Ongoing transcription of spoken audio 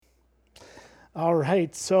All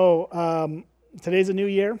right, so today's a new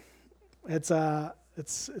year. It's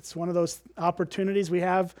one of those opportunities we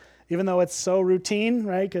have, even though it's so routine,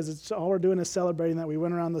 right? Because it's all we're doing is celebrating that we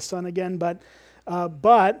went around the sun again. But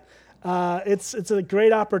it's a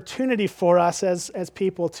great opportunity for us as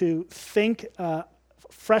people to think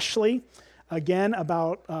freshly again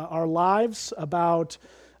about our lives, about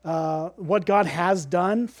what God has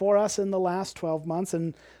done for us in the last 12 months,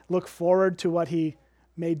 and look forward to what He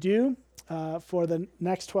may do for the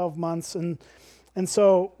next 12 months. And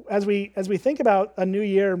so as we think about a new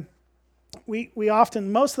year, we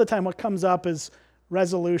often, most of the time, what comes up is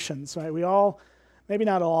resolutions, right? We all, maybe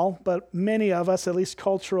not all, but many of us, at least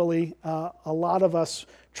culturally, a lot of us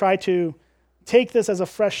try to take this as a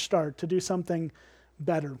fresh start, to do something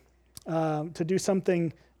better, to do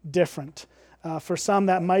something different. For some,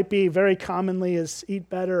 that might be very commonly is eat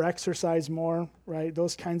better, exercise more, right?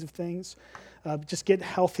 Those kinds of things. Just get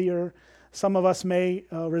healthier. Some of us may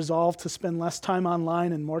resolve to spend less time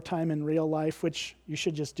online and more time in real life, which you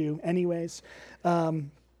should just do anyways.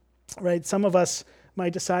 Right? Some of us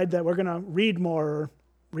might decide that we're going to read more, or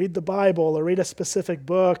read the Bible, or read a specific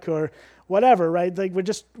book, or whatever, right? Like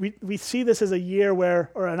we see this as a year where,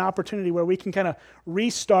 or an opportunity where we can kind of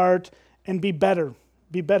restart and be better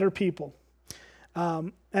people.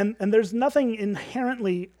 And there's nothing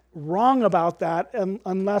inherently wrong about that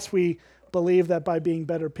unless we believe that by being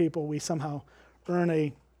better people, we somehow earn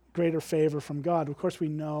a greater favor from God. Of course, we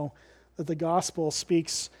know that the gospel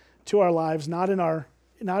speaks to our lives, not in our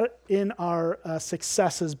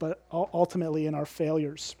successes, but ultimately in our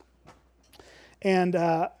failures. And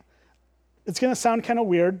it's going to sound kind of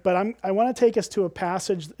weird, but I want to take us to a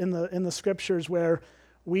passage in the scriptures where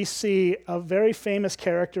we see a very famous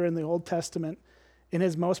character in the Old Testament in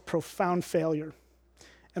his most profound failure.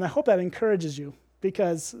 And I hope that encourages you,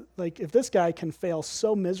 because like if this guy can fail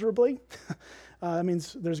so miserably, that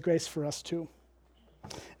means there's grace for us too.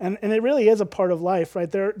 And it really is a part of life, right?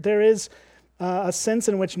 There is a sense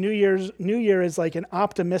in which New Year is like an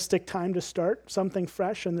optimistic time to start something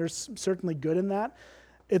fresh, and there's certainly good in that.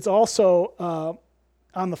 It's also,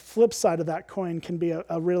 on the flip side of that coin, can be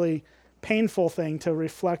a really painful thing to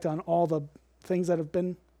reflect on all the things that have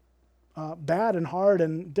been bad and hard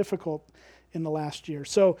and difficult in the last year.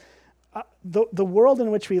 So the world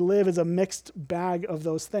in which we live is a mixed bag of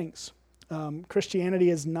those things. Christianity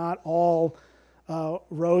is not all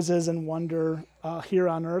roses and wonder here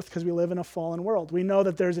on earth, because we live in a fallen world. We know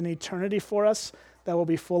that there's an eternity for us that will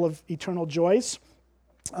be full of eternal joys.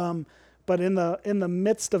 But in the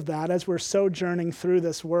midst of that, as we're sojourning through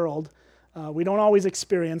this world, we don't always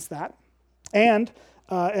experience that. And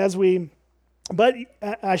as we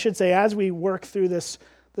work through this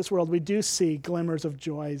world, we do see glimmers of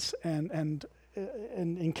joys and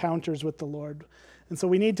encounters with the Lord. And so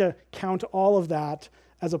we need to count all of that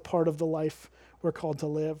as a part of the life we're called to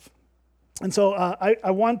live. And so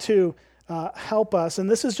I want to help us, and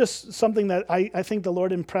this is just something that I think the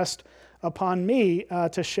Lord impressed upon me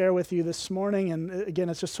to share with you this morning. And again,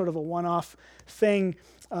 it's just sort of a one-off thing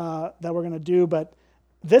that we're going to do, but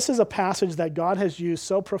this is a passage that God has used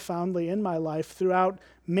so profoundly in my life throughout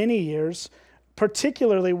many years,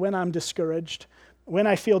 particularly when I'm discouraged, when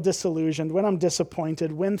I feel disillusioned, when I'm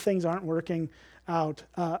disappointed, when things aren't working out.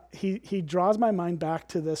 He draws my mind back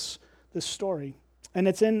to this story. And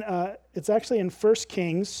it's actually in 1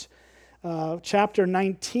 Kings, chapter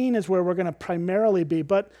 19 is where we're going to primarily be.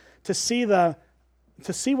 But to see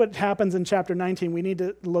what happens in chapter 19, we need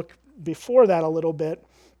to look before that a little bit,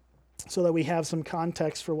 so that we have some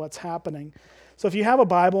context for what's happening. So if you have a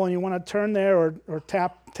Bible and you want to turn there, or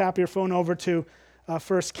tap your phone over to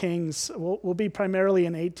 1 Kings, we'll be primarily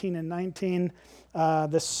in 18 and 19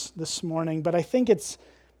 this morning. But I think it's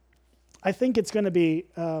going to be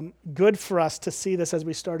good for us to see this as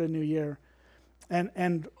we start a new year,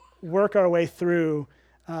 and work our way through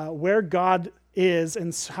where God is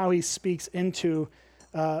and how He speaks into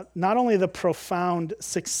not only the profound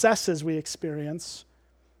successes we experience,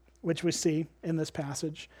 which we see in this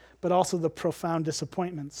passage, but also the profound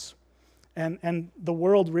disappointments. And the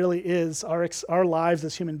world really is, our lives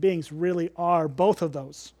as human beings really are both of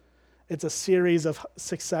those. It's a series of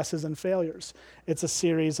successes and failures. It's a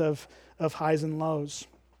series of highs and lows.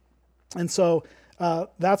 And so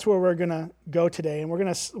that's where we're going to go today. And we're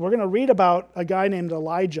going to read about a guy named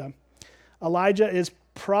Elijah. Elijah is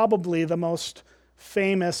probably the most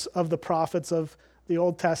famous of the prophets of the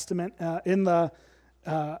Old Testament. In the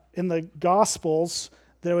Gospels,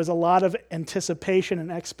 there was a lot of anticipation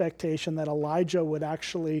and expectation that Elijah would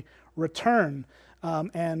actually return.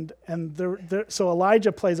 So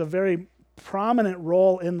Elijah plays a very prominent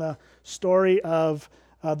role in the story of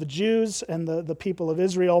the Jews and the people of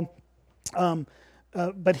Israel.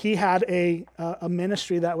 But he had a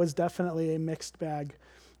ministry that was definitely a mixed bag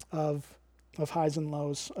of highs and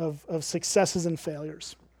lows, of successes and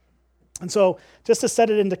failures. And so just to set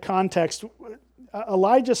it into context,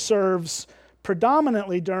 Elijah serves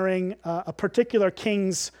predominantly during a particular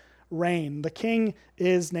king's reign. The king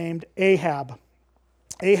is named Ahab.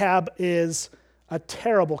 Ahab is a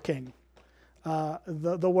terrible king,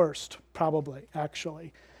 the worst, probably,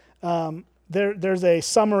 actually. There's a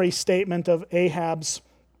summary statement of Ahab's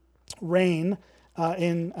reign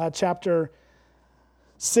in chapter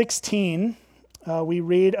 16. We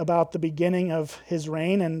read about the beginning of his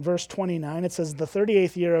reign. In verse 29, it says, "The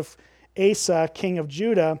 38th year of Asa, king of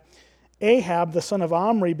Judah, Ahab, the son of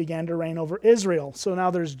Omri, began to reign over Israel." So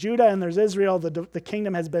now there's Judah and there's Israel. The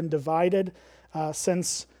kingdom has been divided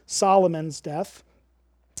since Solomon's death.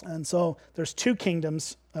 And so there's two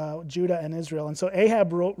kingdoms, Judah and Israel. And so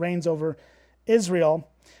Ahab reigns over Israel.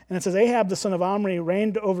 And it says, Ahab, the son of Omri,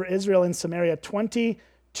 reigned over Israel in Samaria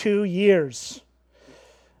 22 years,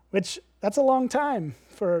 which that's a long time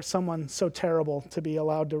for someone so terrible to be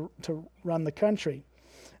allowed to run the country.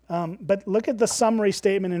 But look at the summary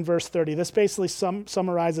statement in verse 30. This basically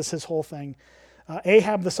summarizes his whole thing.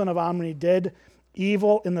 Ahab, the son of Omri, did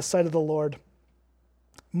evil in the sight of the Lord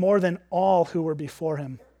more than all who were before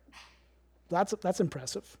him. That's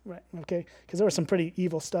impressive, right? Okay, because there was some pretty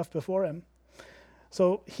evil stuff before him.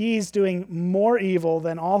 So he's doing more evil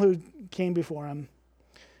than all who came before him.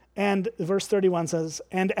 And verse 31 says,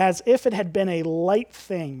 "And as if it had been a light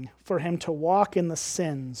thing for him to walk in the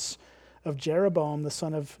sins of Jeroboam, the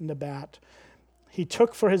son of Nebat, he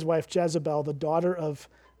took for his wife Jezebel, the daughter of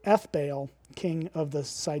Ethbaal, king of the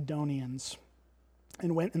Sidonians,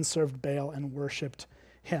 and went and served Baal and worshipped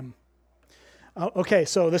him." Okay,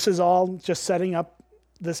 so this is all just setting up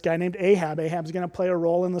this guy named Ahab. Ahab's going to play a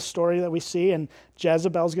role in the story that we see, and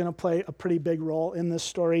Jezebel's going to play a pretty big role in this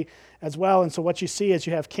story as well. And so what you see is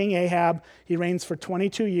you have King Ahab. He reigns for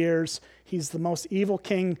 22 years. He's the most evil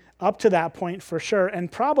king up to that point for sure,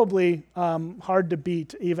 and probably hard to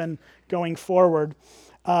beat even going forward.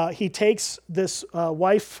 He takes this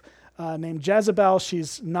wife named Jezebel.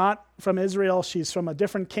 She's not from Israel. She's from a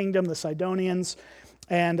different kingdom, the Sidonians,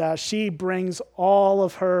 and she brings all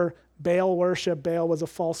of her Baal worship. Baal was a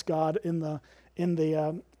false god in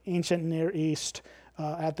the ancient Near East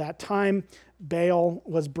at that time. Baal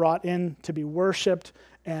was brought in to be worshipped,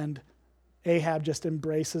 and Ahab just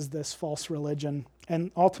embraces this false religion and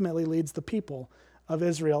ultimately leads the people of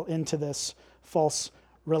Israel into this false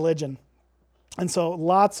religion. And so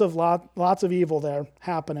lots of evil there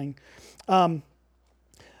happening.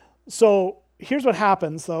 So here's what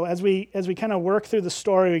happens, though, as we kind of work through the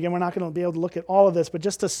story. Again, we're not going to be able to look at all of this, but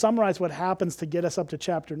just to summarize what happens to get us up to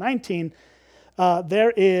chapter 19,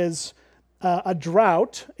 there is a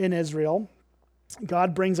drought in Israel.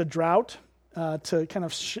 God brings a drought to kind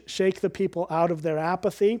of shake the people out of their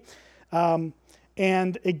apathy, and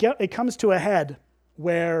it comes to a head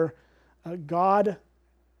where God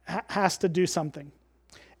has to do something,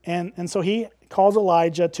 and so he calls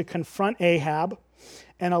Elijah to confront Ahab.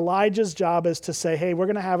 And Elijah's job is to say, hey, we're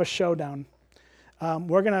going to have a showdown.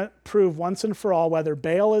 We're going to prove once and for all whether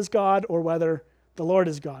Baal is God or whether the Lord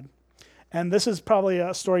is God. And this is probably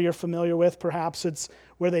a story you're familiar with. Perhaps it's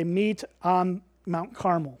where they meet on Mount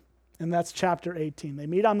Carmel. And that's chapter 18. They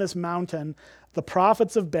meet on this mountain, the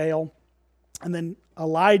prophets of Baal, and then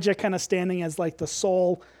Elijah kind of standing as like the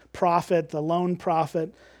sole prophet, the lone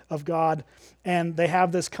prophet of God. And they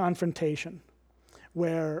have this confrontation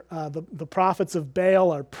where the prophets of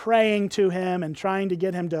Baal are praying to him and trying to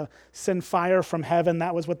get him to send fire from heaven.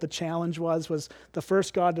 That was what the challenge was the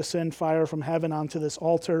first God to send fire from heaven onto this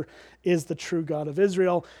altar is the true God of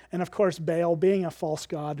Israel. And of course, Baal, being a false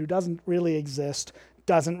god who doesn't really exist,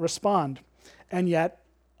 doesn't respond. And yet,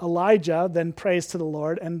 Elijah then prays to the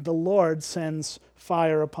Lord, and the Lord sends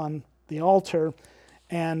fire upon the altar.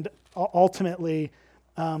 And ultimately,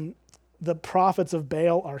 the prophets of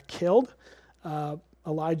Baal are killed.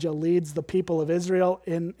 Elijah leads the people of Israel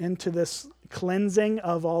into this cleansing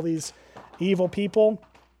of all these evil people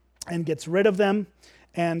and gets rid of them.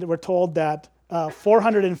 And we're told that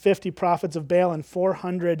 450 prophets of Baal and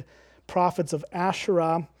 400 prophets of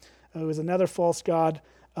Asherah, who was another false god,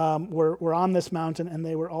 were on this mountain, and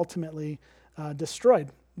they were ultimately destroyed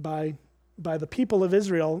by the people of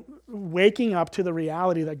Israel waking up to the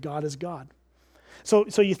reality that God is God.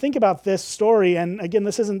 So you think about this story, and again,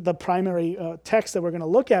 this isn't the primary text that we're going to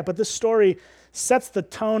look at, but this story sets the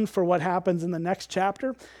tone for what happens in the next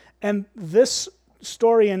chapter. And this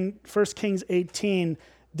story in 1 Kings 18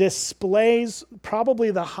 displays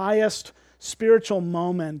probably the highest spiritual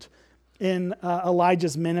moment in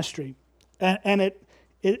Elijah's ministry. And it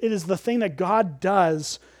is the thing that God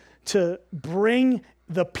does to bring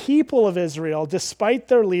the people of Israel, despite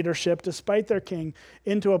their leadership, despite their king,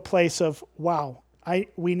 into a place of, wow,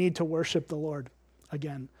 we need to worship the Lord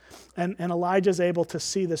again. And Elijah's able to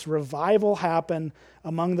see this revival happen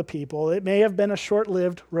among the people. It may have been a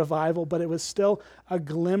short-lived revival, but it was still a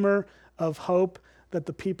glimmer of hope that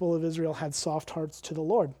the people of Israel had soft hearts to the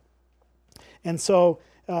Lord. And so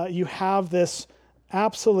you have this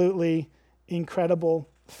absolutely incredible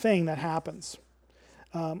thing that happens.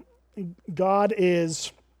 God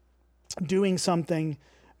is doing something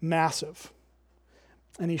massive,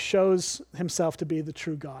 and he shows himself to be the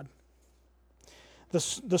true God.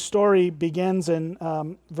 The story begins in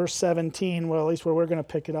verse 17, well, at least where we're going to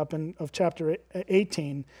pick it up of chapter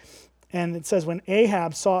 18. And it says, when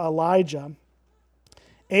Ahab saw Elijah,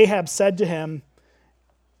 Ahab said to him,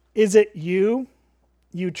 "Is it you,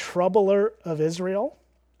 you troubler of Israel?"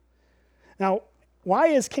 Now, why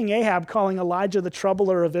is King Ahab calling Elijah the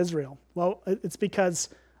troubler of Israel? Well, it's because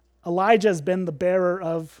Elijah has been the bearer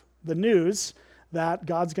of the news that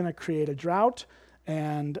God's going to create a drought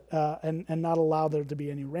and not allow there to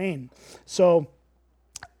be any rain. So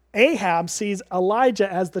Ahab sees Elijah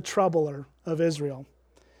as the troubler of Israel.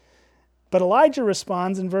 But Elijah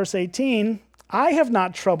responds in verse 18, "I have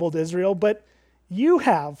not troubled Israel, but you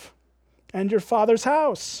have, and your father's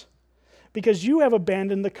house, because you have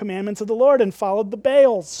abandoned the commandments of the Lord and followed the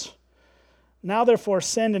Baals. Now therefore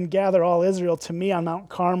send and gather all Israel to me on Mount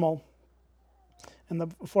Carmel, and the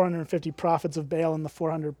 450 prophets of Baal and the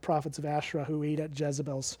 400 prophets of Asherah who eat at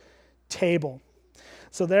Jezebel's table."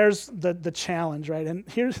 So there's the challenge, right? And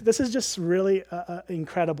this is just really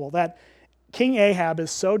incredible, that King Ahab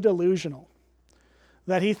is so delusional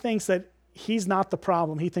that he thinks that he's not the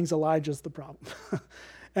problem. He thinks Elijah's the problem.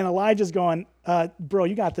 And Elijah's going, bro,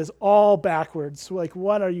 you got this all backwards. Like,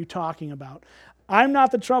 what are you talking about? I'm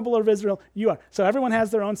not the troubler of Israel. You are. So everyone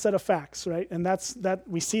has their own set of facts, right? And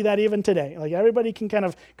we see that even today. Like, everybody can kind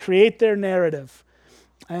of create their narrative.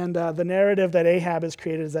 And the narrative that Ahab has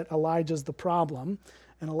created is that Elijah's the problem.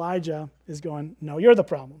 And Elijah is going, no, you're the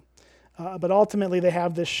problem. But ultimately, they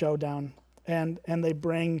have this showdown. And they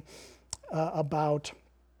bring about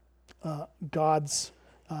God's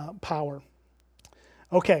power.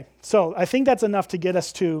 Okay, so I think that's enough to get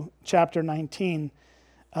us to chapter 19.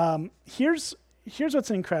 Here's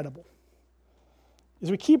what's incredible.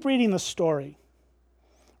 As we keep reading the story,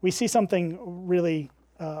 we see something really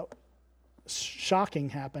shocking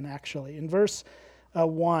happen, actually. In verse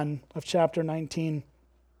 1 of chapter 19,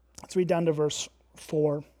 let's read down to verse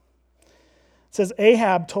 4. It says,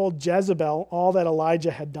 Ahab told Jezebel all that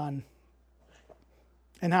Elijah had done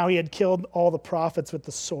and how he had killed all the prophets with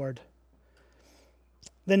the sword.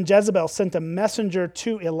 Then Jezebel sent a messenger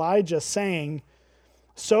to Elijah saying,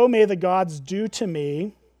 "So may the gods do to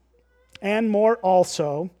me, and more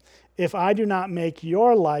also, if I do not make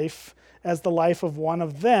your life as the life of one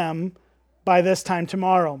of them by this time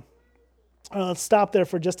tomorrow." Let's stop there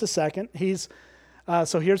for just a second.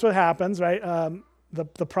 So here's what happens, right?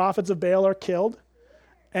 The prophets of Baal are killed,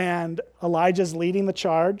 and Elijah's leading the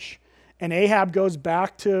charge, and Ahab goes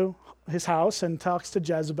back to his house and talks to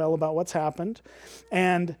Jezebel about what's happened.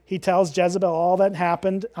 And he tells Jezebel all that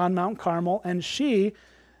happened on Mount Carmel, and she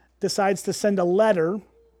decides to send a letter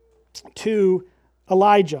to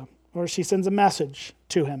Elijah, or she sends a message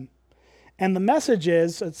to him. And the message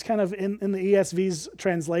is, it's kind of in the ESV's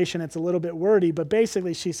translation, it's a little bit wordy, but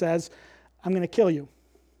basically she says, "I'm going to kill you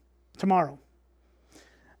tomorrow."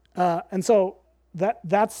 And so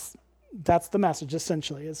that's the message,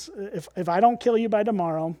 essentially. Is if I don't kill you by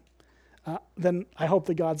tomorrow, then I hope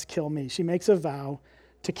the gods kill me. She makes a vow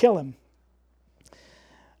to kill him.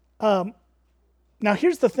 Now,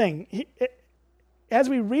 here's the thing. As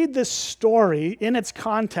we read this story in its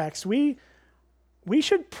context, we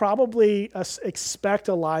should probably expect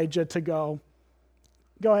Elijah to go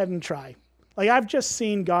ahead and try. Like, I've just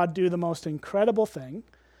seen God do the most incredible thing.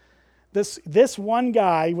 This one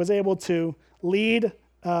guy was able to lead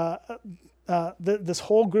this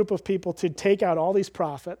whole group of people to take out all these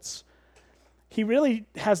prophets. He really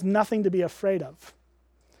has nothing to be afraid of.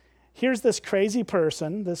 Here's this crazy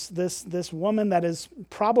person, this woman that is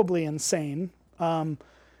probably insane,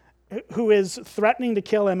 who is threatening to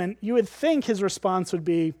kill him, and you would think his response would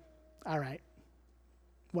be, all right,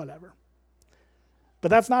 whatever. But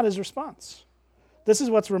that's not his response. This is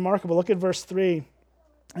what's remarkable. Look at verse 3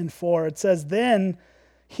 and 4. It says, "Then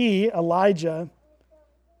he, Elijah,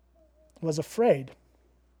 was afraid,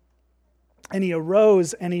 and he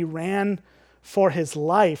arose and he ran for his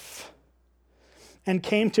life and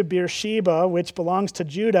came to Beersheba, which belongs to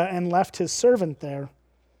Judah, and left his servant there.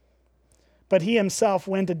 But he himself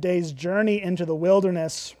went a day's journey into the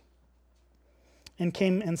wilderness and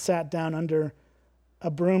came and sat down under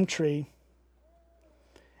a broom tree.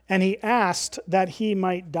 And he asked that he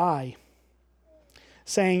might die,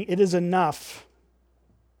 saying, "It is enough.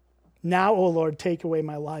 Now, O Lord, take away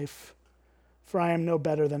my life, for I am no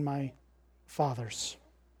better than my fathers."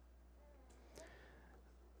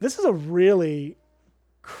 This is a really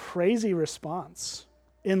crazy response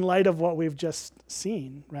in light of what we've just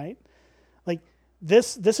seen, right? Like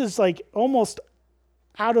this is like almost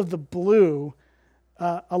out of the blue.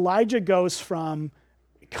 Elijah goes from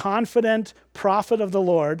confident prophet of the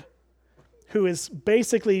Lord, who is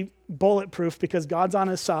basically bulletproof because God's on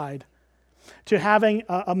his side, to having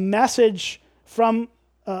a message from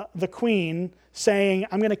the queen saying,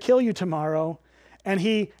 "I'm going to kill you tomorrow," and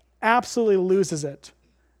he absolutely loses it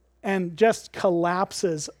and just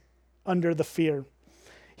collapses under the fear.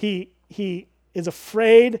 He is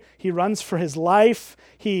afraid. He runs for his life.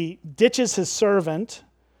 He ditches his servant,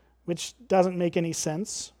 which doesn't make any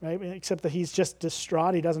sense, right? Except that he's just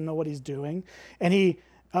distraught. He doesn't know what he's doing. And he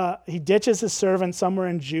ditches his servant somewhere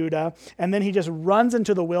in Judah, and then he just runs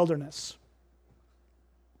into the wilderness.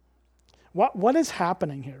 What is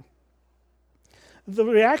happening here? The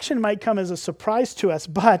reaction might come as a surprise to us,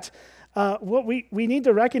 but what we need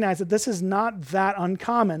to recognize that this is not that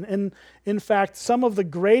uncommon. And in fact, some of the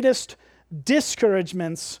greatest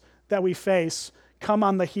discouragements that we face come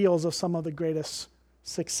on the heels of some of the greatest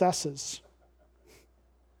successes.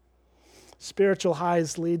 Spiritual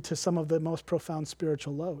highs lead to some of the most profound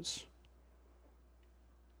spiritual lows.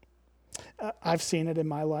 I've seen it in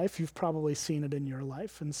my life. You've probably seen it in your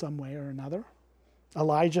life in some way or another.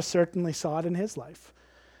 Elijah certainly saw it in his life.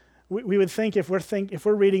 We would think if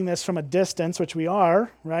we're reading this from a distance, which we are,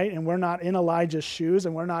 right, and we're not in Elijah's shoes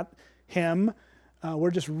and we're not him,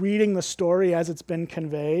 we're just reading the story as it's been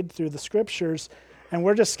conveyed through the scriptures, and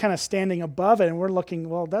we're just kind of standing above it and we're looking,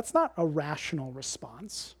 well, that's not a rational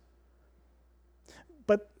response.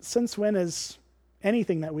 But since when is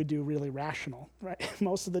anything that we do really rational, right?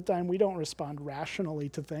 Most of the time we don't respond rationally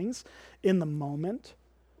to things in the moment.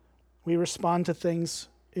 We respond to things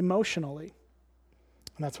emotionally.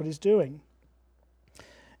 And that's what he's doing.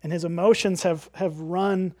 And his emotions have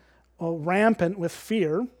run rampant with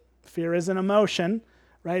fear. Fear is an emotion,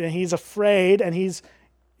 right? And he's afraid, and he's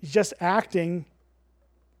just acting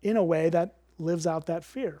in a way that lives out that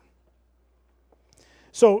fear.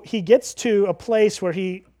 So he gets to a place where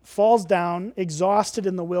he falls down, exhausted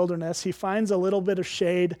in the wilderness. He finds a little bit of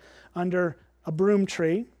shade under a broom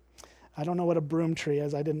tree. I don't know what a broom tree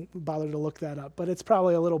is. I didn't bother to look that up, but it's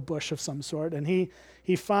probably a little bush of some sort. And he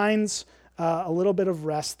finds a little bit of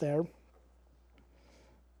rest there.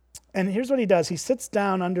 And here's what he does. He sits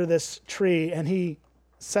down under this tree and he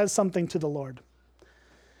says something to the Lord.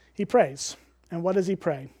 He prays. And what does he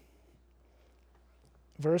pray?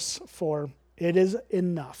 Verse 4, "It is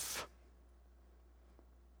enough."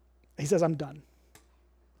 He says, "I'm done."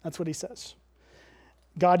 That's what he says.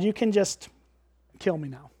 God, you can just kill me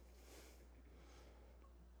now.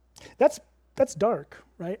 That's dark,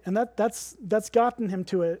 right? And that's gotten him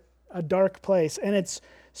to a dark place. And it's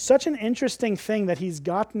such an interesting thing that he's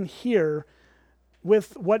gotten here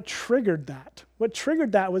with what triggered that. What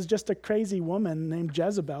triggered that was just a crazy woman named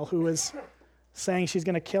Jezebel who was saying she's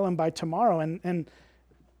going to kill him by tomorrow. And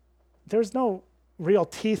there's no real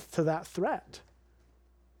teeth to that threat.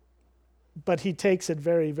 But he takes it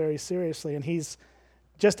very, very seriously. And he's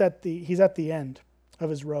at the end of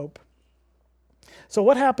his rope. So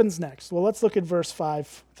what happens next? Well, let's look at verse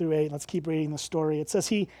 5 through 8. Let's keep reading the story. It says,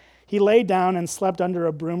 He lay down and slept under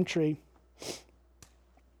a broom tree.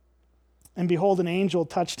 And behold, an angel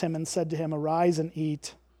touched him and said to him, "Arise and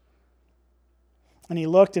eat." And he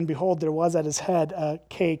looked, and behold, there was at his head a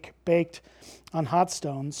cake baked on hot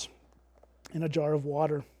stones in a jar of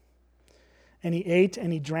water. And he ate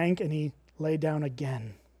and he drank and he lay down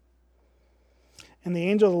again. And the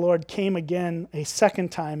angel of the Lord came again a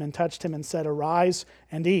second time and touched him and said, "Arise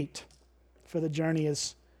and eat, for the journey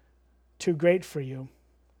is too great for you."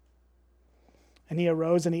 And he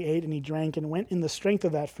arose and he ate and he drank and went in the strength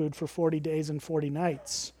of that food for 40 days and 40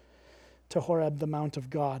 nights to Horeb, the mount of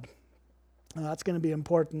God. Now, that's going to be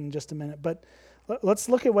important in just a minute, but let's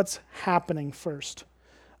look at what's happening first.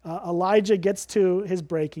 Elijah gets to his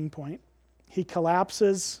breaking point. He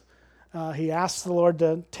collapses. He asks the Lord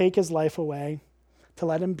to take his life away, to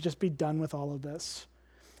let him just be done with all of this.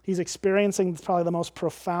 He's experiencing probably the most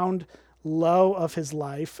profound low of his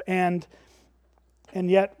life, and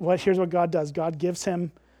yet here's what God does. God gives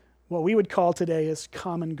him what we would call today is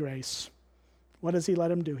common grace. what does he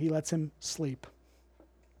let him do? He lets him sleep.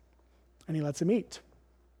 And he lets him eat.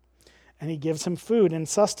 And he gives him food and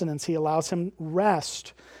sustenance. He allows him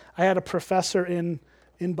rest. I had a professor in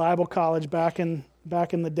Bible college back in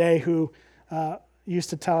the day who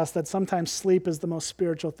used to tell us that sometimes sleep is the most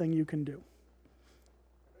spiritual thing you can do.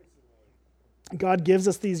 God gives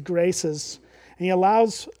us these graces, and he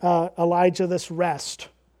allows Elijah this rest.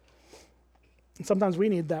 And sometimes we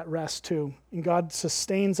need that rest too. And God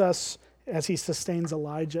sustains us as he sustains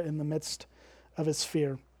Elijah in the midst of his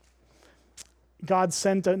fear. God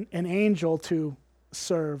sent an angel to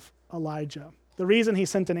serve Elijah. The reason he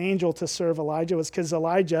sent an angel to serve Elijah was because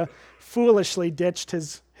Elijah foolishly ditched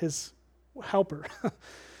his helper.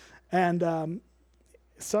 And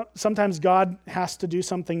sometimes God has to do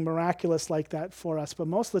something miraculous like that for us, but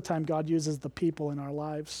most of the time God uses the people in our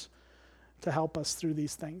lives to help us through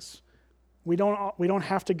these things. We don't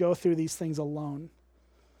have to go through these things alone.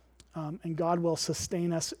 And God will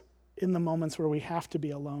sustain us in the moments where we have to be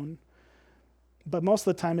alone. But most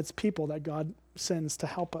of the time it's people that God sends to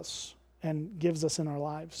help us and gives us in our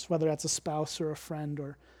lives, whether that's a spouse or a friend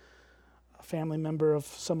or a family member of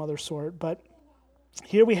some other sort. But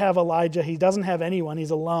here we have Elijah. He doesn't have anyone. He's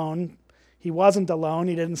alone. He wasn't alone.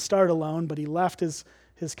 He didn't start alone, but he left his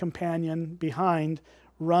companion behind,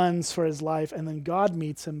 runs for his life, and then God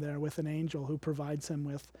meets him there with an angel who provides him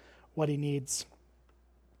with what he needs.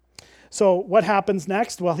 So what happens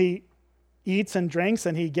next? Well, he eats and drinks,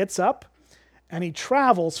 and he gets up, and he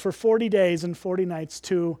travels for 40 days and 40 nights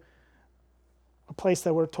to a place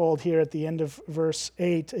that we're told here at the end of verse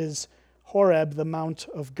 8 is Horeb, the Mount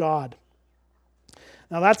of God.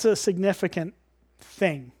 Now that's a significant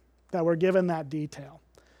thing that we're given that detail.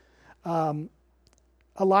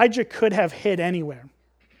 Elijah could have hid anywhere.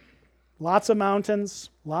 Lots of mountains,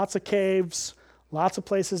 lots of caves, lots of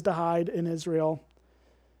places to hide in Israel.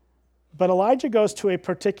 But Elijah goes to a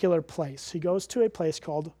particular place. He goes to a place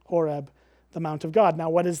called Horeb, the Mount of God. Now,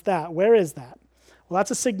 what is that? Where is that? Well,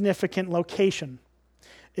 that's a significant location.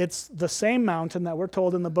 It's the same mountain that we're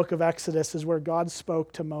told in the book of Exodus is where God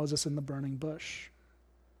spoke to Moses in the burning bush.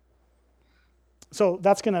 So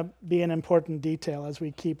that's going to be an important detail as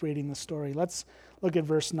we keep reading the story. Let's look at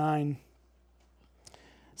verse 9.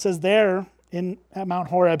 It says, there at Mount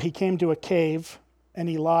Horeb he came to a cave, and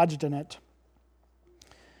he lodged in it.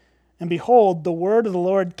 And behold, the word of the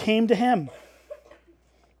Lord came to him.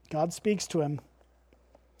 God speaks to him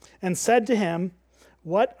and said to him,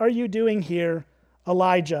 what are you doing here,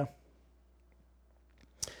 Elijah?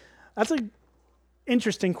 That's an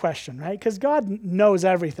interesting question, right? Because God knows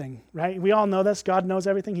everything, right? We all know this. God knows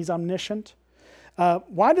everything. He's omniscient.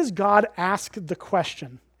 Why does God ask the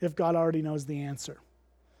question if God already knows the answer?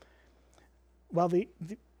 Well, the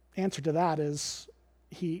answer to that is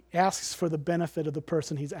he asks for the benefit of the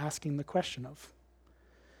person he's asking the question of.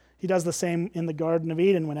 He does the same in the Garden of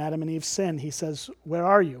Eden when Adam and Eve sinned. He says, where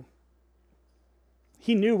are you?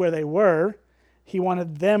 He knew where they were. He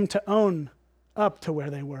wanted them to own up to where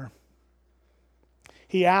they were.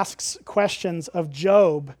 He asks questions of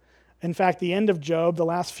Job. In fact, the end of Job, the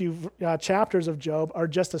last few chapters of Job, are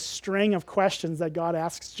just a string of questions that God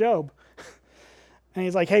asks Job. And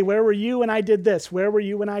he's like, hey, where were you when I did this? Where were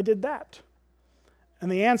you when I did that?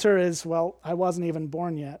 And the answer is, well, I wasn't even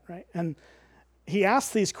born yet, right? And he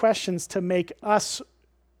asks these questions to make us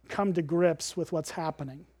come to grips with what's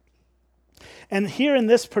happening. And here in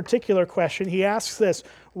this particular question, he asks this,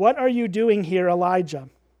 what are you doing here, Elijah?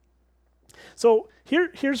 So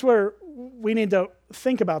here's where we need to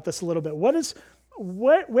think about this a little bit.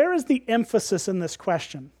 Where is the emphasis in this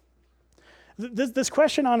question? This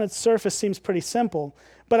question on its surface seems pretty simple,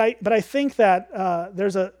 but I think that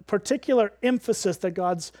there's a particular emphasis that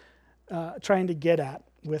God's trying to get at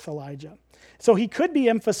with Elijah. So he could be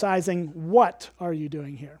emphasizing, what are you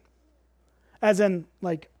doing here? As in,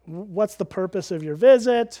 like, what's the purpose of your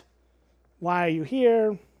visit? Why are you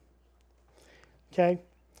here? Okay?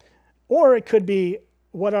 Or it could be,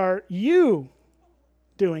 what are you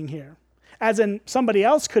doing here? As in, somebody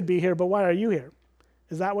else could be here, but why are you here?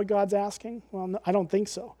 Is that what God's asking? Well, no, I don't think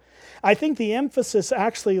so. I think the emphasis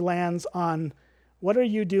actually lands on, what are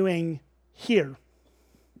you doing here,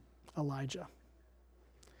 Elijah?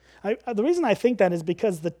 The reason I think that is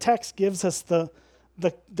because the text gives us the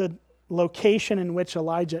location in which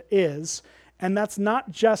Elijah is, and that's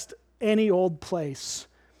not just any old place.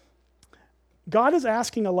 God is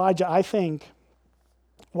asking Elijah, I think,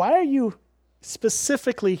 why are you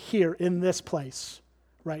specifically here in this place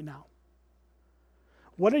right now?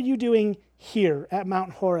 What are you doing here at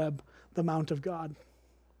Mount Horeb, the Mount of God?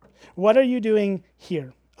 What are you doing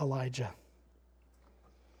here, Elijah?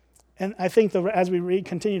 And I think as we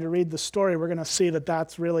continue to read the story, we're going to see that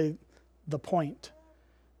that's really the point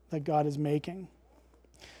that God is making.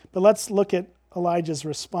 But let's look at Elijah's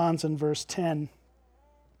response in verse 10.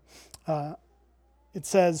 It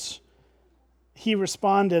says, he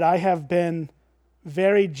responded, I have been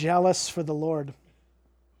very jealous for the Lord,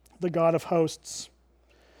 the God of hosts.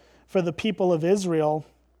 For the people of Israel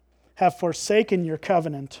have forsaken your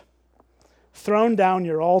covenant, thrown down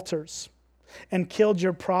your altars, and killed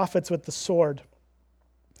your prophets with the sword.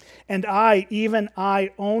 And I, even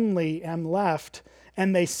I only, am left,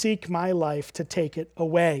 and they seek my life to take it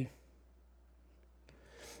away.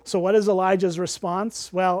 So what is Elijah's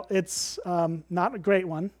response? Well, it's not a great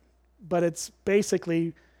one, but it's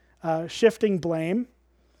basically shifting blame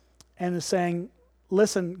and is saying,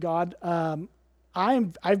 listen, God,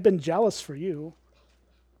 I've been jealous for you.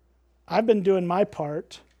 I've been doing my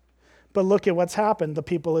part, but look at what's happened. The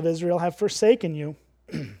people of Israel have forsaken you.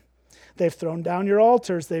 They've thrown down your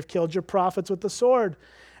altars. They've killed your prophets with the sword.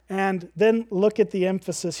 And then look at the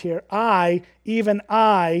emphasis here. I, even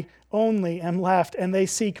I, only am left, and they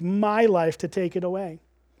seek my life to take it away.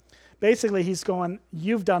 Basically, he's going,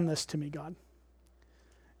 you've done this to me, God.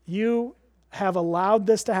 You have allowed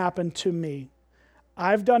this to happen to me.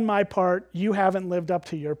 I've done my part. You haven't lived up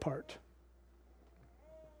to your part.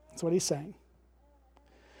 That's what he's saying.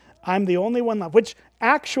 I'm the only one left, which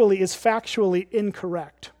actually is factually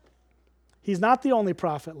incorrect. He's not the only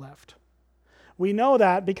prophet left. We know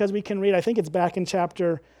that because we can read, I think it's back in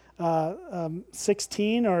chapter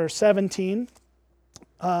 16 or 17,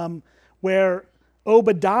 where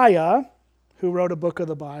Obadiah, who wrote a book of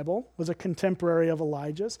the Bible, was a contemporary of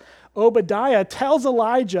Elijah's. Obadiah tells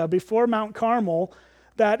Elijah before Mount Carmel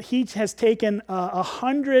that he has taken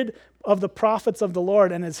 100 of the prophets of the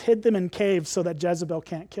Lord and has hid them in caves so that Jezebel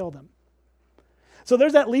can't kill them. So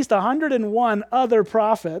there's at least 101 other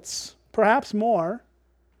prophets, perhaps more,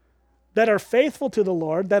 that are faithful to the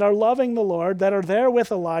Lord, that are loving the Lord, that are there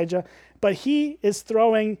with Elijah, but he is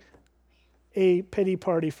throwing a pity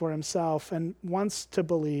party for himself and wants to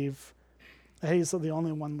believe that he's the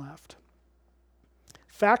only one left.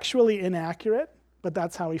 Factually inaccurate, but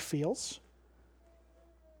that's how he feels.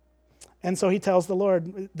 And so he tells the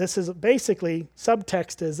Lord, this is basically,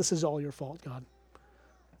 subtext is, this is all your fault, God.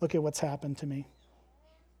 Look at what's happened to me.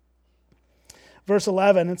 Verse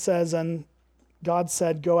 11, it says, and God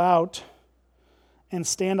said, go out and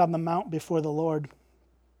stand on the mount before the Lord.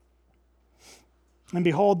 And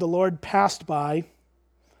behold, the Lord passed by,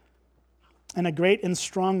 and a great and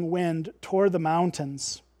strong wind tore the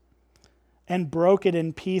mountains and broke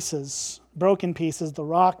in pieces the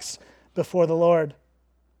rocks before the Lord.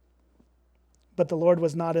 But the Lord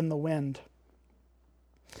was not in the wind.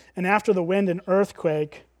 And after the wind, an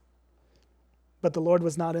earthquake, but the Lord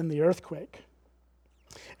was not in the earthquake.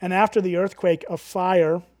 And after the earthquake, a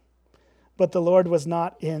fire, but the Lord was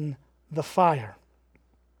not in the fire.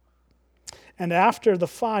 And after the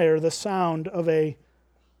fire, the sound of a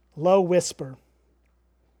low whisper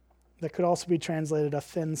that could also be translated a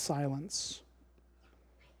thin silence.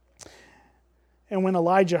 And when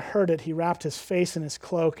Elijah heard it, he wrapped his face in his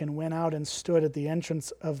cloak and went out and stood at the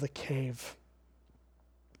entrance of the cave.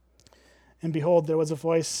 And behold, there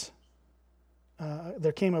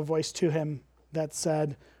came a voice to him that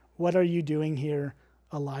said, what are you doing here,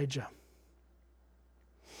 Elijah?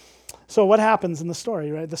 So what happens in the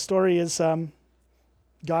story, right? The story is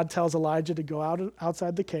God tells Elijah to go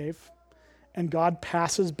outside the cave, and God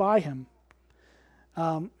passes by him.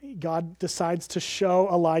 God decides to show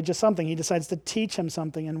Elijah something. He decides to teach him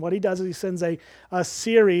something. And what he does is he sends a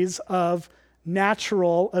series of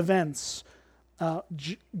natural events.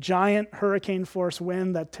 Giant hurricane force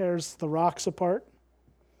wind that tears the rocks apart.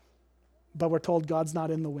 But we're told God's not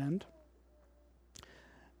in the wind.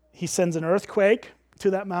 He sends an earthquake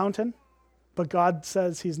to that mountain, but God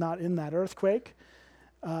says he's not in that earthquake.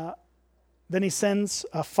 Then he sends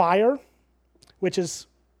a fire, which is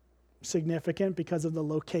significant because of the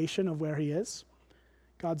location of where he is.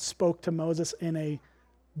 God spoke to Moses in a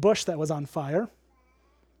bush that was on fire,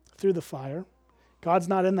 through the fire. God's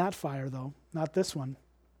not in that fire, though. Not this one.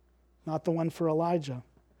 Not the one for Elijah.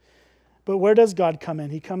 But where does God come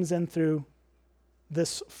in? He comes in through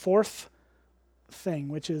this fourth thing,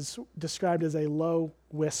 which is described as a low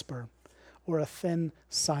whisper or a thin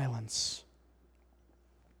silence.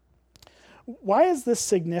 Why is this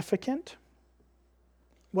significant?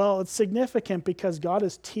 Well, it's significant because God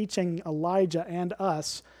is teaching Elijah and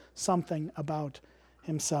us something about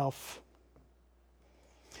himself.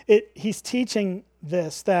 He's teaching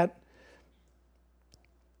this, that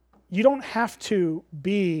you don't have to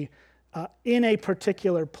be in a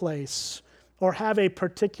particular place or have a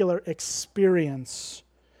particular experience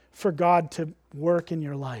for God to work in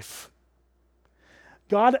your life.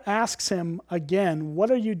 God asks him again,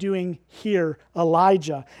 what are you doing here,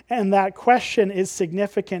 Elijah? And that question is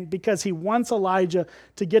significant because he wants Elijah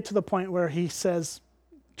to get to the point where he says,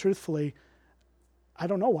 truthfully, I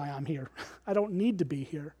don't know why I'm here. I don't need to be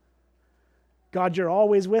here. God, you're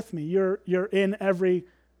always with me. You're in every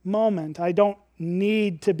moment. I don't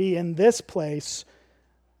need to be in this place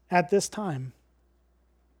at this time.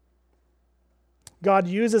 God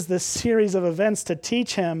uses this series of events to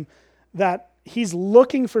teach him that he's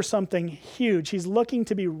looking for something huge. He's looking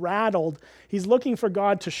to be rattled. He's looking for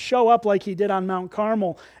God to show up like he did on Mount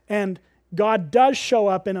Carmel. And God does show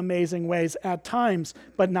up in amazing ways at times,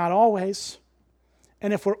 but not always.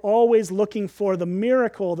 And if we're always looking for the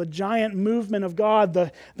miracle, the giant movement of God,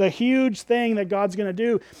 the huge thing that God's going to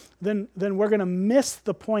do, then we're going to miss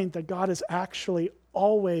the point that God is actually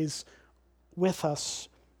always with us,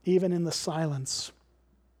 even in the silence.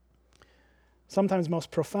 Sometimes most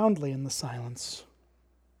profoundly in the silence.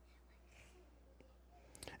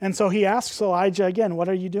 And so he asks Elijah again, what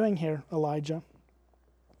are you doing here, Elijah?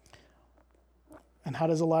 And how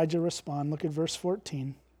does Elijah respond? Look at verse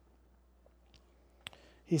 14.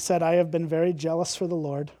 He said, I have been very jealous for the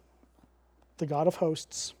Lord, the God of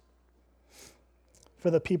hosts. For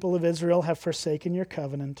the people of Israel have forsaken your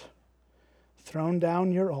covenant, thrown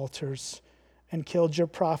down your altars, and killed your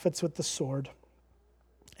prophets with the sword.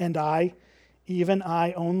 And I, even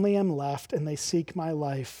I only am left, and they seek my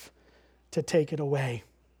life to take it away.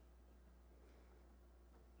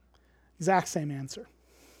 Exact same answer.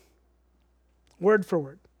 Word for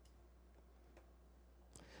word.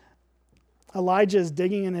 Elijah is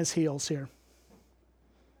digging in his heels here.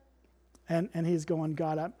 And he's going,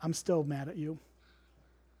 God, I'm still mad at you.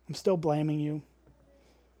 I'm still blaming you.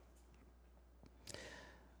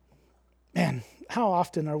 Man, how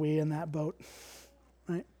often are we in that boat?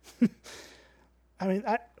 Right? I mean,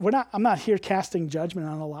 I'm not here casting judgment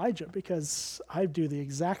on Elijah because I do the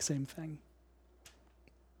exact same thing.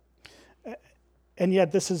 And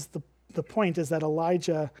yet this is the point, is that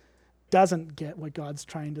Elijah doesn't get what God's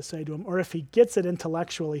trying to say to him. Or if he gets it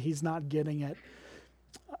intellectually, he's not getting it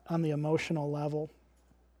on the emotional level.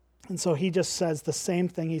 And so he just says the same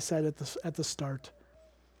thing he said at the start.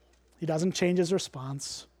 He doesn't change his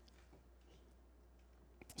response.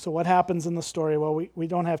 So what happens in the story? Well, we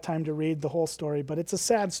don't have time to read the whole story, but it's a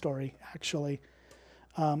sad story, actually.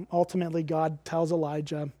 Ultimately, God tells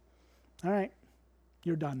Elijah, all right,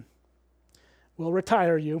 you're done. We'll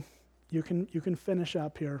retire you. You can finish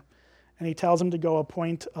up here. And he tells him to go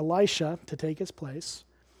appoint Elisha to take his place.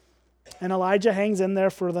 And Elijah hangs in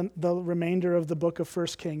there for the remainder of the book of 1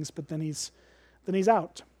 Kings, but then he's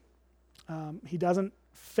out. He doesn't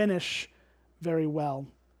finish very well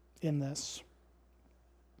in this.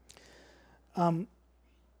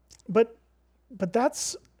 But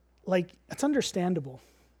that's it's understandable,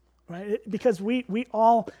 right? Because we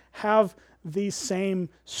all have these same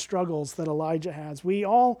struggles that Elijah has. We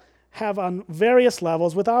all have on various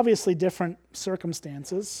levels with obviously different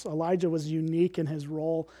circumstances. Elijah was unique in his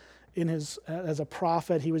role as a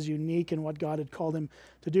prophet. He was unique in what God had called him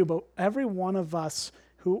to do. But every one of us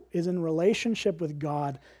who is in relationship with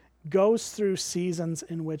God goes through seasons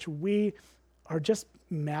in which we are just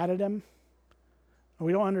mad at him.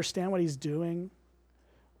 We don't understand what he's doing.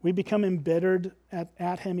 We become embittered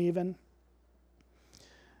at him even.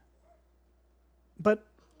 But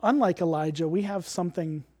unlike Elijah, we have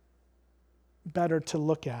something better to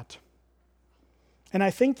look at. And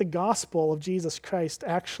I think the gospel of Jesus Christ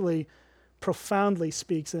actually profoundly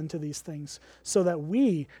speaks into these things so that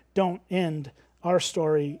we don't end our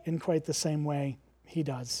story in quite the same way he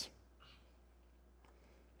does.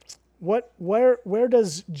 Where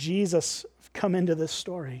does Jesus come into this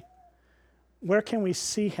story? Where can we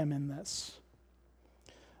see him in this?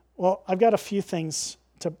 Well, I've got a few things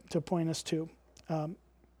to point us to.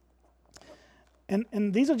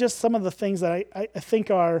 And these are just some of the things that I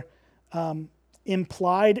think are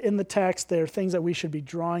implied in the text. They're things that we should be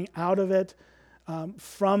drawing out of it.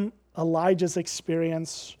 From Elijah's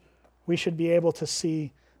experience, we should be able to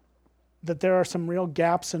see that there are some real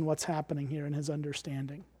gaps in what's happening here in his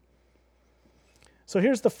understanding. So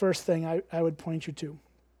here's the first thing I would point you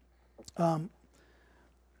to.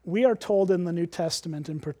 We are told in the New Testament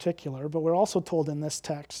in particular, but we're also told in this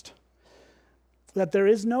text, that there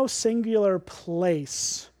is no singular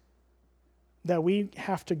place that we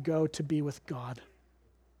have to go to be with God.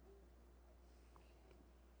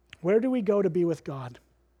 Where do we go to be with God?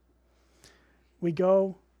 We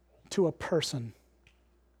go to a person,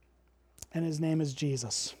 and his name is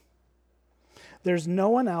Jesus. There's no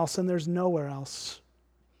one else and there's nowhere else.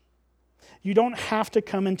 You don't have to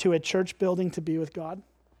come into a church building to be with God.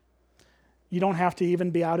 You don't have to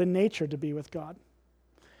even be out in nature to be with God.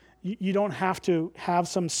 You don't have to have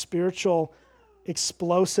some spiritual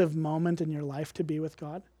explosive moment in your life to be with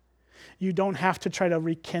God. You don't have to try to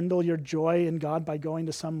rekindle your joy in God by going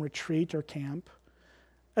to some retreat or camp.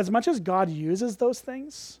 As much as God uses those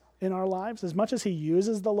things in our lives, as much as he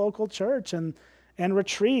uses the local church and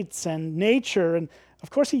retreats and nature, and of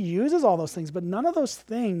course he uses all those things, but none of those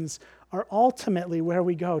things are ultimately where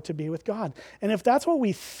we go to be with God. And if that's what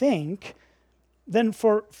we think, then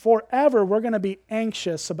for forever we're going to be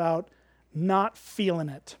anxious about not feeling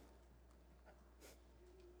it.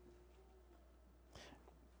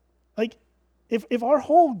 Like, if our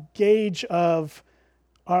whole gauge of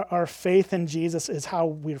our faith in Jesus is how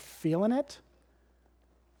we're feeling it,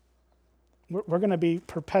 we're going to be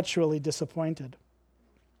perpetually disappointed.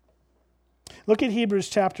 Look at Hebrews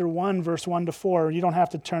chapter 1, verse 1 to 4. You don't have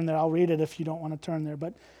to turn there. I'll read it if you don't want to turn there.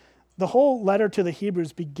 But the whole letter to the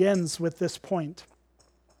Hebrews begins with this point.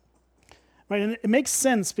 Right? And it makes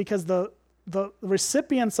sense because the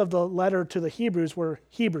recipients of the letter to the Hebrews were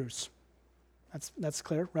Hebrews. That's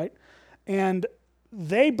clear, right? And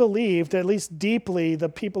they believed, at least deeply, the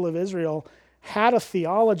people of Israel had a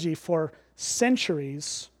theology for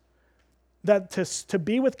centuries that to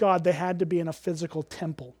be with God, they had to be in a physical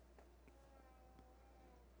temple.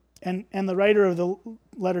 And the writer of the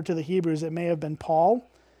letter to the Hebrews, it may have been Paul,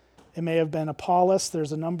 it may have been Apollos.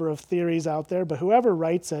 There's a number of theories out there, but whoever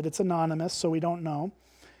writes it, it's anonymous, so we don't know.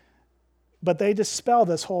 But they dispel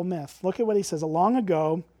this whole myth. Look at what he says. Long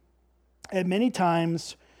ago, at many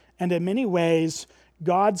times and in many ways,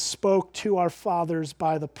 God spoke to our fathers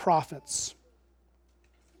by the prophets.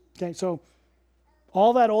 Okay, so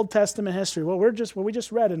all that Old Testament history, what we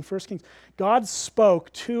just read in 1 Kings, God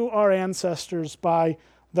spoke to our ancestors by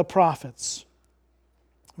the prophets.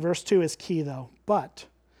 Verse 2 is key though. But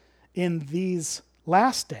in these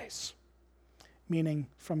last days, meaning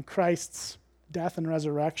from Christ's death and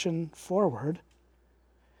resurrection forward,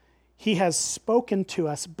 he has spoken to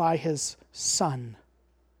us by his Son,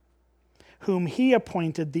 whom he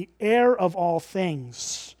appointed the heir of all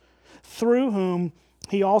things, through whom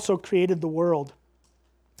he also created the world.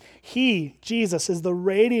 He, Jesus, is the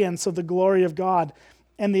radiance of the glory of God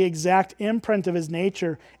and the exact imprint of his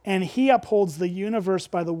nature, and he upholds the universe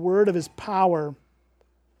by the word of his power.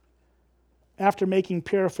 After making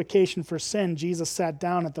purification for sin, Jesus sat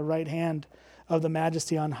down at the right hand of the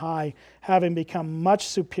Majesty on high, having become much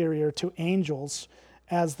superior to angels,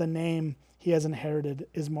 as the name he has inherited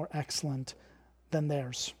is more excellent than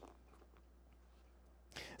theirs.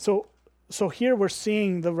 So here we're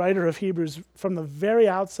seeing the writer of Hebrews from the very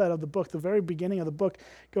outset of the book, the very beginning of the book,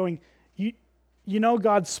 going, you know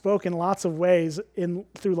God spoke in lots of ways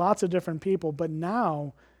through lots of different people, but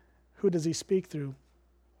now who does he speak through?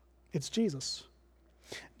 It's Jesus.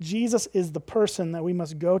 Jesus is the person that we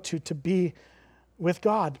must go to be with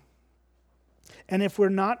God. And if we're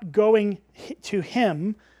not going to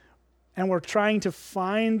him and we're trying to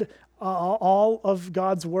find all of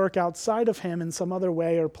God's work outside of him in some other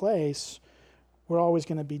way or place, we're always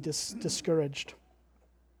going to be discouraged.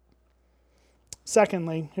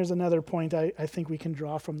 Secondly, here's another point I think we can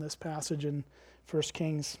draw from this passage in 1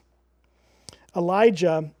 Kings.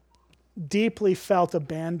 Elijah deeply felt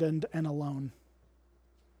abandoned and alone.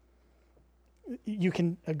 You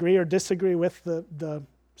can agree or disagree with the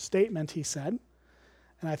statement he said,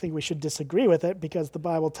 and I think we should disagree with it because the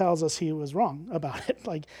Bible tells us he was wrong about it.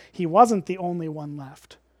 Like, he wasn't the only one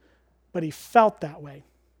left, but he felt that way.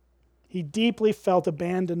 He deeply felt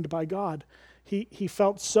abandoned by God. He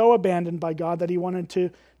felt so abandoned by God that he wanted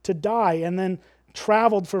to die, and then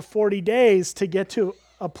traveled for 40 days to get to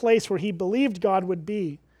a place where he believed God would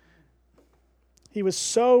be. He was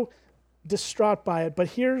so distraught by it. But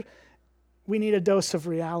here we need a dose of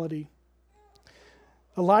reality.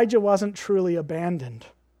 Elijah wasn't truly abandoned.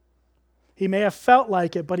 He may have felt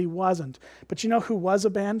like it, but he wasn't. But you know who was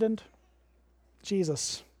abandoned?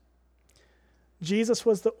 Jesus. Jesus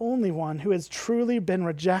was the only one who has truly been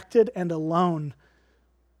rejected and alone.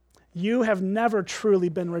 You have never truly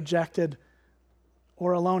been rejected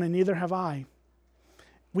or alone, and neither have I.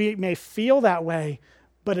 We may feel that way,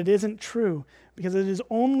 but it isn't true, because it is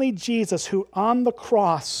only Jesus who on the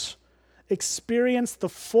cross experienced the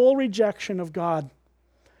full rejection of God,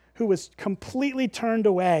 who was completely turned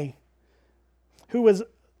away, who was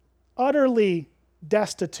utterly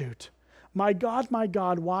destitute. My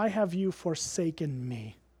God, why have you forsaken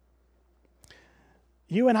me?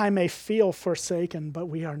 You and I may feel forsaken, but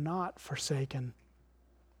we are not forsaken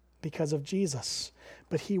because of Jesus.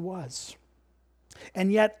 But he was.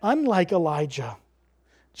 And yet, unlike Elijah,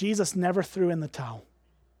 Jesus never threw in the towel.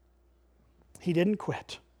 He didn't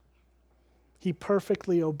quit. He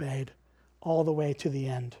perfectly obeyed all the way to the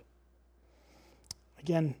end.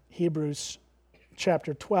 Again, Hebrews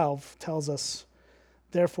chapter 12 tells us,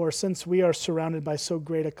 therefore, since we are surrounded by so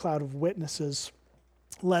great a cloud of witnesses,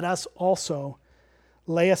 let us also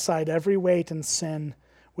lay aside every weight and sin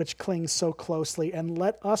which clings so closely, and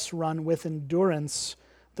let us run with endurance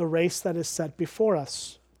the race that is set before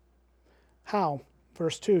us. How?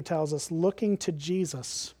 Verse 2 tells us, looking to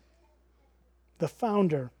Jesus, the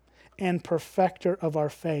founder and perfecter of our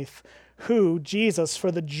faith, who, Jesus,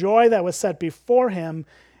 for the joy that was set before him,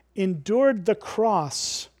 endured the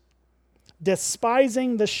cross,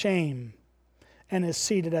 despising the shame, and is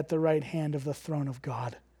seated at the right hand of the throne of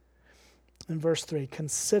God. In verse 3,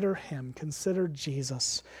 consider him, consider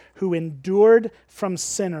Jesus, who endured from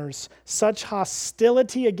sinners such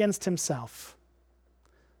hostility against himself,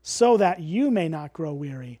 so that you may not grow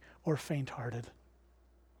weary or faint-hearted.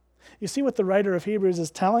 You see what the writer of Hebrews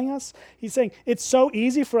is telling us? He's saying it's so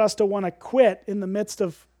easy for us to want to quit in the midst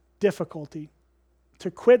of difficulty, to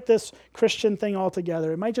quit this Christian thing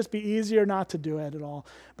altogether. It might just be easier not to do it at all.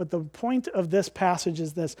 But the point of this passage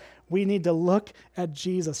is this: we need to look at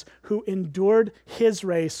Jesus, who endured his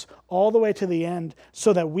race all the way to the end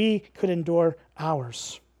so that we could endure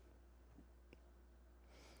ours.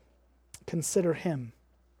 Consider him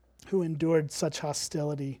who endured such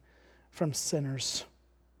hostility from sinners,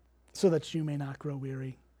 so that you may not grow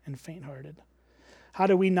weary and faint-hearted. How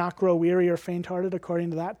do we not grow weary or faint-hearted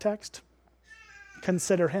according to that text?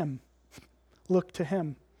 Consider him. Look to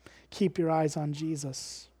him. Keep your eyes on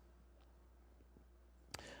Jesus.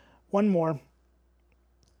 One more.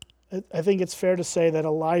 I think it's fair to say that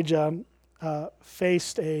Elijah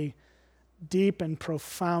faced a deep and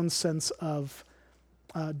profound sense of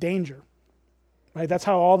danger. Right? That's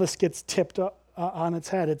how all this gets tipped up, on its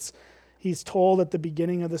head. He's told at the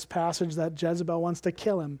beginning of this passage that Jezebel wants to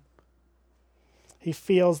kill him. He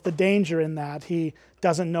feels the danger in that. He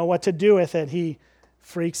doesn't know what to do with it. He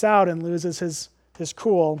freaks out and loses his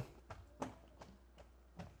cool.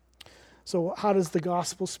 So how does the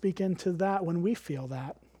gospel speak into that when we feel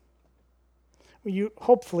that? Well, you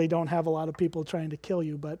hopefully don't have a lot of people trying to kill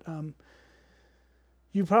you, but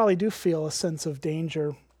you probably do feel a sense of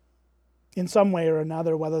danger in some way or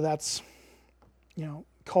another, whether that's,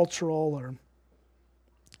 cultural or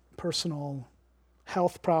personal,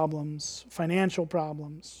 health problems, financial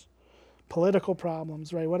problems, political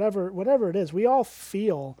problems, right? Whatever it is, we all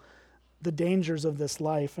feel the dangers of this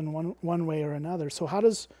life in one way or another. So how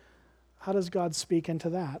does God speak into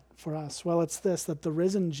that for us? Well, it's this, that the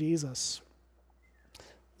risen Jesus,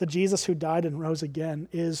 the Jesus who died and rose again,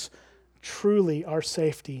 is truly our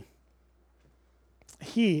safety.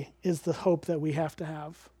 He is the hope that we have to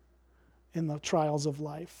have in the trials of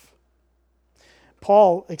life.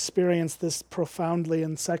 Paul experienced this profoundly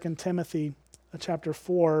in 2 Timothy chapter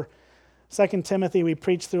 4. 2 Timothy we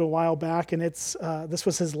preached through a while back, and this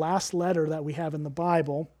was his last letter that we have in the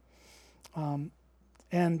Bible.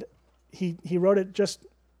 And he wrote it just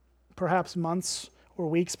perhaps months or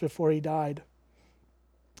weeks before he died.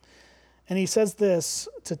 And he says this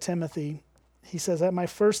to Timothy. He says, at my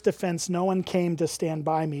first defense, no one came to stand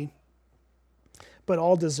by me, but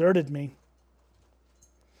all deserted me.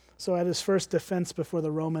 So at his first defense before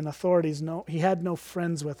the Roman authorities, he had no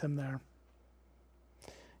friends with him there.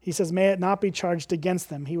 He says, may it not be charged against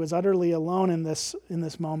them. He was utterly alone in this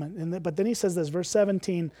moment. But then he says this, verse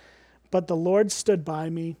 17, but the Lord stood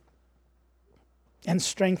by me and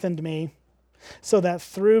strengthened me, so that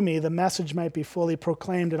through me the message might be fully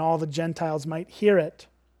proclaimed and all the Gentiles might hear it.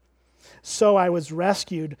 So I was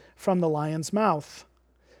rescued from the lion's mouth.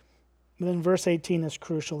 And then verse 18 is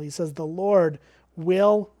crucial. He says, the Lord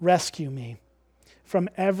will rescue me from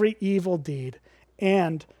every evil deed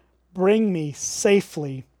and bring me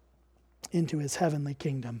safely into his heavenly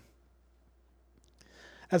kingdom.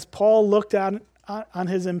 As Paul looked on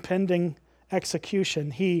his impending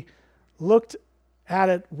execution, he looked at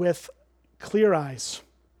it with clear eyes,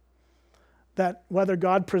 that whether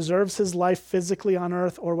God preserves his life physically on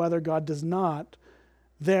earth or whether God does not,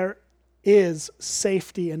 there is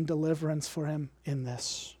safety and deliverance for him in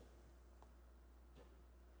this.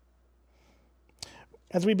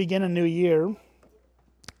 As we begin a new year,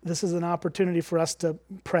 this is an opportunity for us to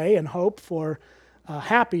pray and hope for a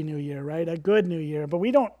happy new year, right? A good new year. But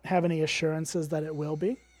we don't have any assurances that it will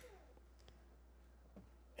be.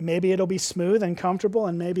 Maybe it'll be smooth and comfortable,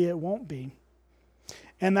 and maybe it won't be.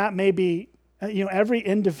 And that may be, every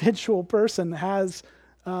individual person has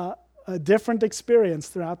a different experience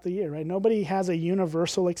throughout the year, right? Nobody has a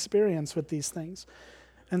universal experience with these things.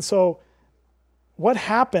 And so what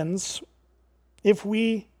happens if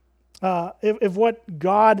if what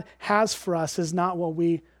God has for us is not what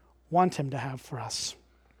we want him to have for us?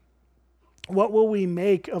 What will we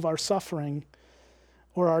make of our suffering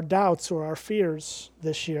or our doubts or our fears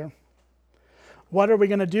this year? What are we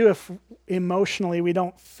going to do if emotionally we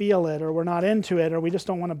don't feel it, or we're not into it, or we just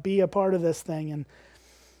don't want to be a part of this thing? And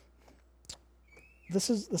this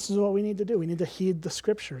is what we need to do. We need to heed the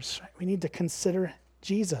scriptures. Right? We need to consider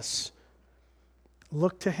Jesus.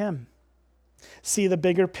 Look to him. See the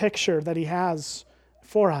bigger picture that he has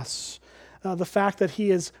for us. The fact that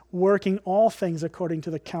he is working all things according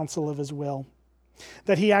to the counsel of his will.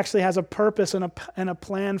 That he actually has a purpose and a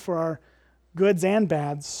plan for our goods and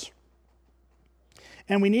bads.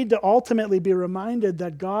 And we need to ultimately be reminded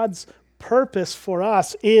that God's purpose for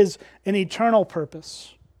us is an eternal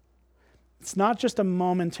purpose. It's not just a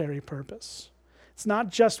momentary purpose. It's not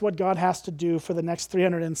just what God has to do for the next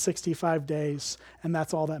 365 days, and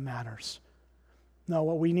that's all that matters. No,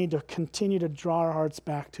 what we need to continue to draw our hearts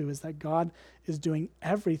back to is that God is doing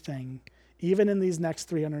everything, even in these next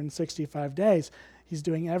 365 days, he's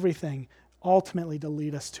doing everything ultimately to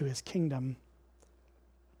lead us to his kingdom.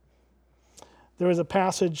 There was a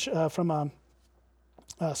passage from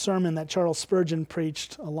a sermon that Charles Spurgeon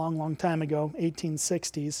preached a long, long time ago,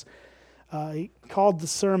 1860s. He called the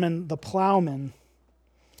sermon "The Plowman."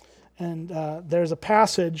 And there's a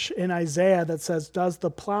passage in Isaiah that says, "Does the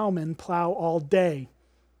plowman plow all day?"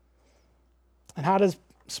 And how does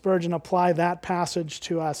Spurgeon apply that passage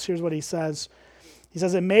to us? Here's what he says. He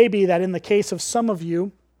says, "It may be that in the case of some of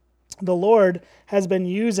you, the Lord has been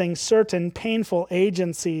using certain painful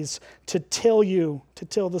agencies to till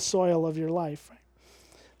the soil of your life."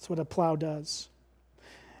 That's what a plow does.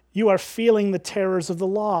 You are feeling the terrors of the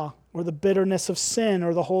law, or the bitterness of sin,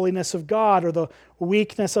 or the holiness of God, or the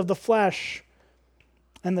weakness of the flesh,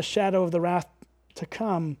 and the shadow of the wrath to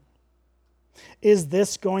come. Is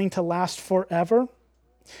this going to last forever?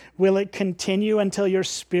 Will it continue until your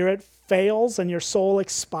spirit fails and your soul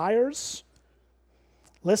expires?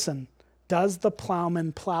 Listen, does the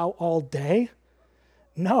plowman plow all day?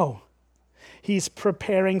 No. He's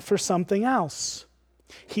preparing for something else.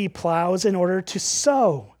 He plows in order to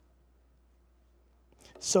sow.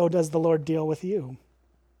 So does the Lord deal with you.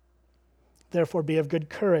 Therefore be of good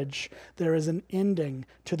courage. There is an ending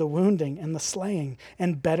to the wounding and the slaying,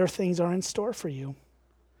 and better things are in store for you.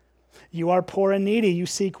 You are poor and needy. You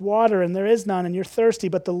seek water, and there is none, and you're thirsty.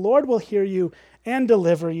 But the Lord will hear you and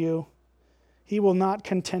deliver you. He will not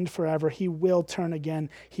contend forever. He will turn again.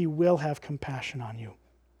 He will have compassion on you.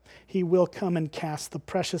 He will come and cast the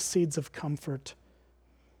precious seeds of comfort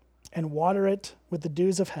and water it with the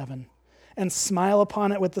dews of heaven and smile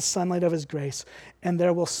upon it with the sunlight of his grace. And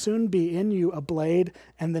there will soon be in you a blade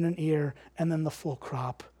and then an ear and then the full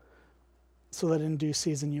crop, so that in due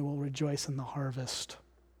season you will rejoice in the harvest.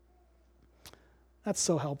 That's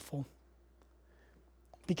so helpful,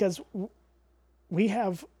 because we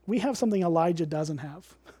have something Elijah didn't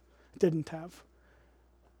have.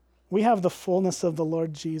 We have the fullness of the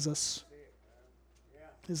Lord Jesus.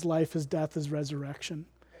 His life, his death, his resurrection.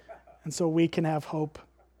 And so we can have hope.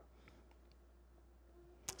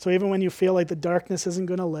 So even when you feel like the darkness isn't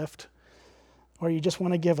going to lift, or you just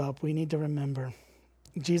want to give up, we need to remember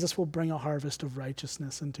Jesus will bring a harvest of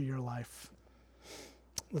righteousness into your life.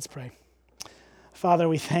 Let's pray. Father,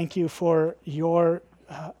 we thank you for your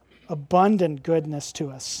abundant goodness to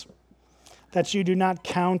us, that you do not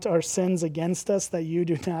count our sins against us, that you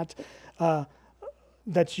do not,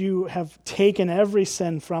 that you have taken every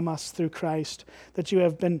sin from us through Christ, that you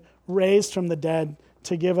have been raised from the dead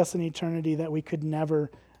to give us an eternity that we could never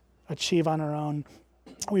achieve on our own.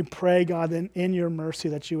 We pray, God, in your mercy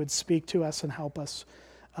that you would speak to us and help us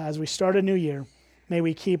as we start a new year. May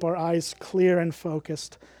we keep our eyes clear and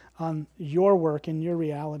focused on your work and your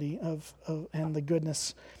reality and the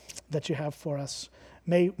goodness that you have for us.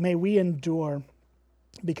 May we endure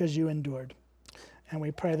because you endured. And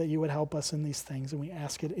we pray that you would help us in these things, and we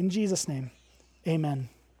ask it in Jesus' name. Amen.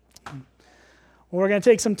 Well, we're going to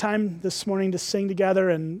take some time this morning to sing together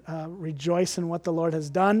and rejoice in what the Lord has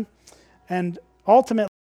done. And ultimately,